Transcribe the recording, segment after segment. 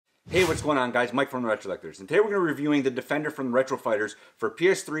Hey, what's going on guys? Mike from the Retrollectors, and today we're going to be reviewing the Defender from the Retro Fighters for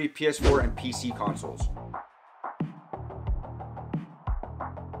PS3, PS4, and PC consoles.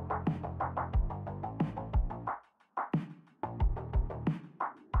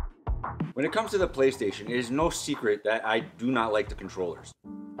 When it comes to the PlayStation, it is no secret that I do not like the controllers.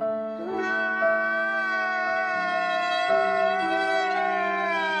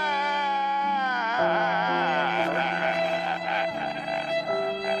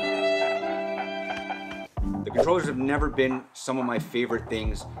 The controllers have never been some of my favorite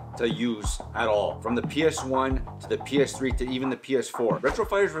things to use at all. From the PS1 to the PS3 to even the PS4. Retro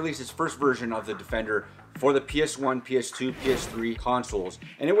Fighters released its first version of the Defender for the PS1, PS2, PS3 consoles,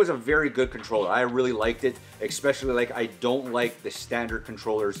 and it was a very good controller. I really liked it, especially I don't like the standard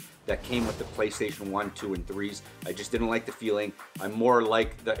controllers that came with the PlayStation 1, 2, and 3s. I just didn't like the feeling. I more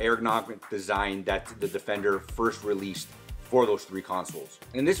like the ergonomic design that the Defender first released for those three consoles.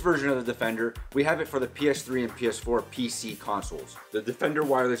 In this version of the Defender, we have it for the PS3 and PS4 PC consoles. The Defender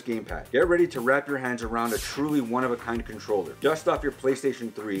wireless gamepad. Get ready to wrap your hands around a truly one-of-a-kind controller. Dust off your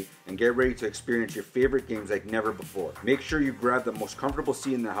PlayStation 3 and get ready to experience your favorite games like never before. Make sure you grab the most comfortable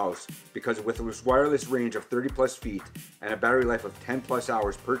seat in the house, because with this wireless range of 30+ feet and a battery life of 10+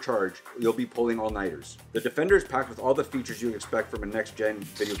 hours per charge, you'll be pulling all-nighters. The Defender is packed with all the features you'd expect from a next-gen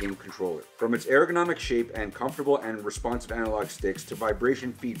video game controller. From its ergonomic shape and comfortable and responsive analog sticks to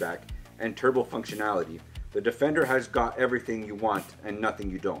vibration feedback and turbo functionality, the Defender has got everything you want and nothing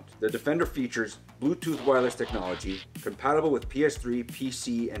you don't. The Defender features Bluetooth wireless technology, compatible with PS3,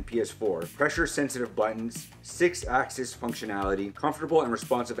 PC, and PS4, pressure-sensitive buttons, 6-axis functionality, comfortable and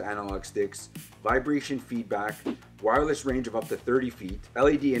responsive analog sticks, vibration feedback, wireless range of up to 30 feet,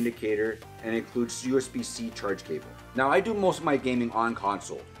 LED indicator, and includes USB-C charge cable. Now, I do most of my gaming on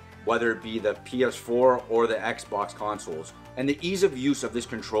console, whether it be the PS4 or the Xbox consoles. And the ease of use of this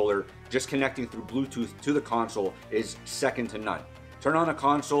controller, just connecting through Bluetooth to the console, is second to none. Turn on a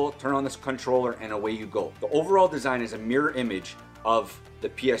console, turn on this controller, and away you go. The overall design is a mirror image of the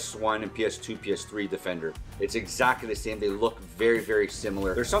PS1 and PS2, PS3 Defender. It's exactly the same. They look very, very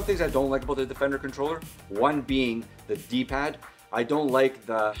similar. There's some things I don't like about the Defender controller. One being the D-pad. I don't like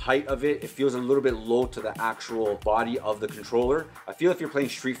the height of it. It feels a little bit low to the actual body of the controller. I feel if you're playing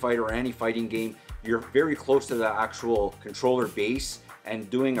Street Fighter or any fighting game, you're very close to the actual controller base, and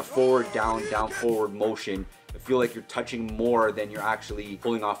doing a forward, down, down, forward motion, I feel like you're touching more than you're actually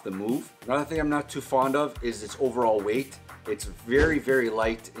pulling off the move. Another thing I'm not too fond of is its overall weight. It's very, very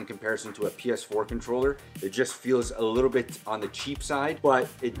light in comparison to a PS4 controller. It just feels a little bit on the cheap side, but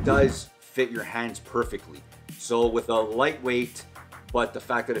it does fit your hands perfectly. So with a lightweight, but the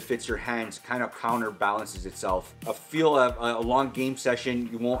fact that it fits your hands kind of counterbalances itself. I feel a long game session,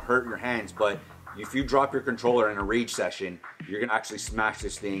 you won't hurt your hands, but if you drop your controller in a rage session, you're gonna actually smash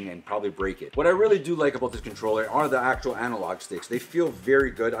this thing and probably break it. What I really do like about this controller are the actual analog sticks. They feel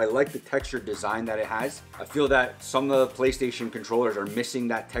very good. I like the textured design that it has. I feel that some of the PlayStation controllers are missing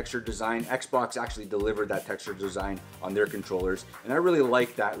that textured design. Xbox actually delivered that textured design on their controllers, and I really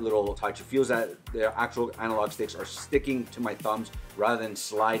like that little touch. It feels that the actual analog sticks are sticking to my thumbs rather than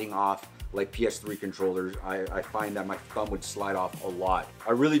sliding off like PS3 controllers. I find that my thumb would slide off a lot.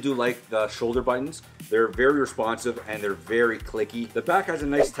 I really do like the shoulder buttons. They're very responsive and they're very clicky. The back has a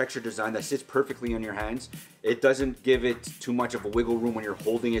nice texture design that sits perfectly on your hands. It doesn't give it too much of a wiggle room when you're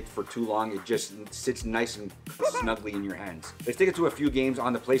holding it for too long. It just sits nice and snugly in your hands. Let's take it to a few games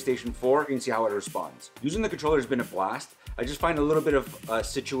on the PlayStation 4 and see how it responds. Using the controller has been a blast. I just find a little bit of a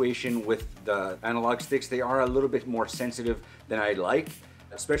situation with the analog sticks. They are a little bit more sensitive than I'd like,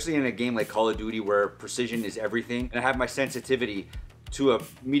 especially in a game like Call of Duty where precision is everything. And I have my sensitivity to a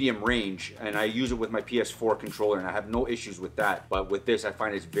medium range, and I use it with my PS4 controller, and I have no issues with that. But with this, I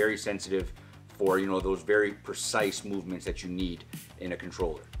find it's very sensitive for, you know, those very precise movements that you need in a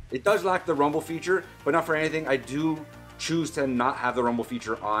controller. It does lack the rumble feature, but not for anything. I do choose to not have the rumble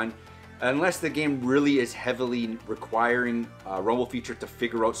feature on unless the game really is heavily requiring a rumble feature to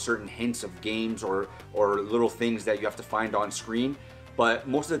figure out certain hints of games or little things that you have to find on screen. But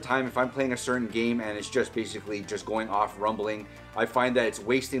most of the time, if I'm playing a certain game and it's just basically just going off rumbling, I find that it's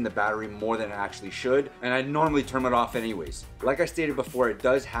wasting the battery more than it actually should, and I normally turn it off anyways. Like I stated before, it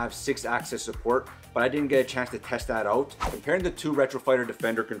does have 6-axis support, but I didn't get a chance to test that out. Comparing the two Retro Fighter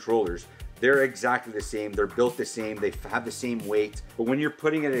Defender controllers, they're exactly the same. They're built the same. They have the same weight. But when you're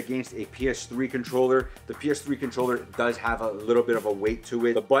putting it against a PS3 controller, the PS3 controller does have a little bit of a weight to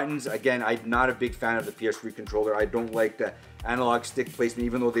it. The buttons, again, I'm not a big fan of the PS3 controller. I don't like the analog stick placement,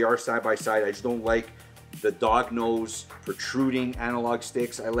 even though they are side by side. I just don't like the dog nose protruding analog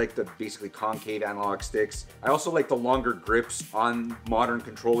sticks. I like the basically concave analog sticks. I also like the longer grips on modern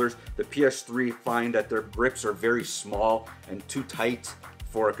controllers. The PS3 find that their grips are very small and too tight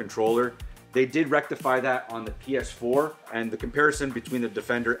for a controller. They did rectify that on the PS4, and the comparison between the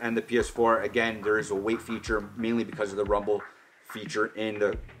Defender and the PS4, again, there is a weight feature mainly because of the rumble feature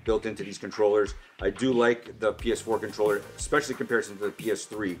built into these controllers. I do like the PS4 controller, especially in comparison to the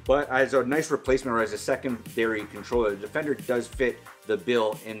PS3. But as a nice replacement or as a secondary controller, the Defender does fit the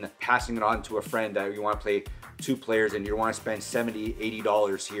bill in passing it on to a friend that you want to play 2 players and you want to spend $70,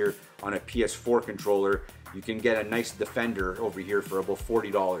 $80 here on a PS4 controller. You can get a nice Defender over here for about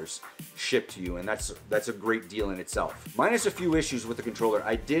 $40 shipped to you, and that's a great deal in itself. Minus a few issues with the controller,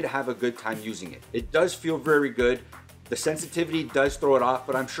 I did have a good time using it. It does feel very good. The sensitivity does throw it off,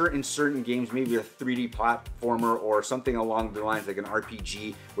 but I'm sure in certain games, maybe a 3D platformer or something along the lines like an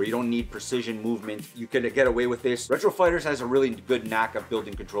RPG where you don't need precision movement, you could get away with this. Retro Fighters has a really good knack of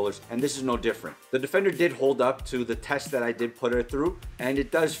building controllers, and this is no different. The Defender did hold up to the test that I did put it through, and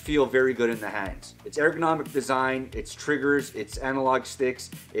it does feel very good in the hands. It's ergonomic design, its triggers, its analog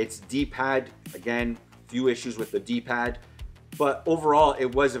sticks, its D-pad. Again, few issues with the D-pad. But overall,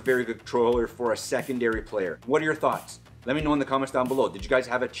 it was a very good controller for a secondary player. What are your thoughts? Let me know in the comments down below. Did you guys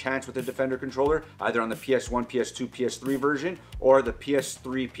have a chance with the Defender controller, either on the PS1, PS2, PS3 version, or the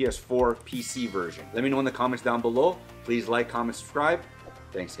PS3, PS4, PC version? Let me know in the comments down below. Please like, comment, subscribe.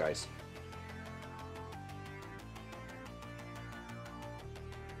 Thanks, guys.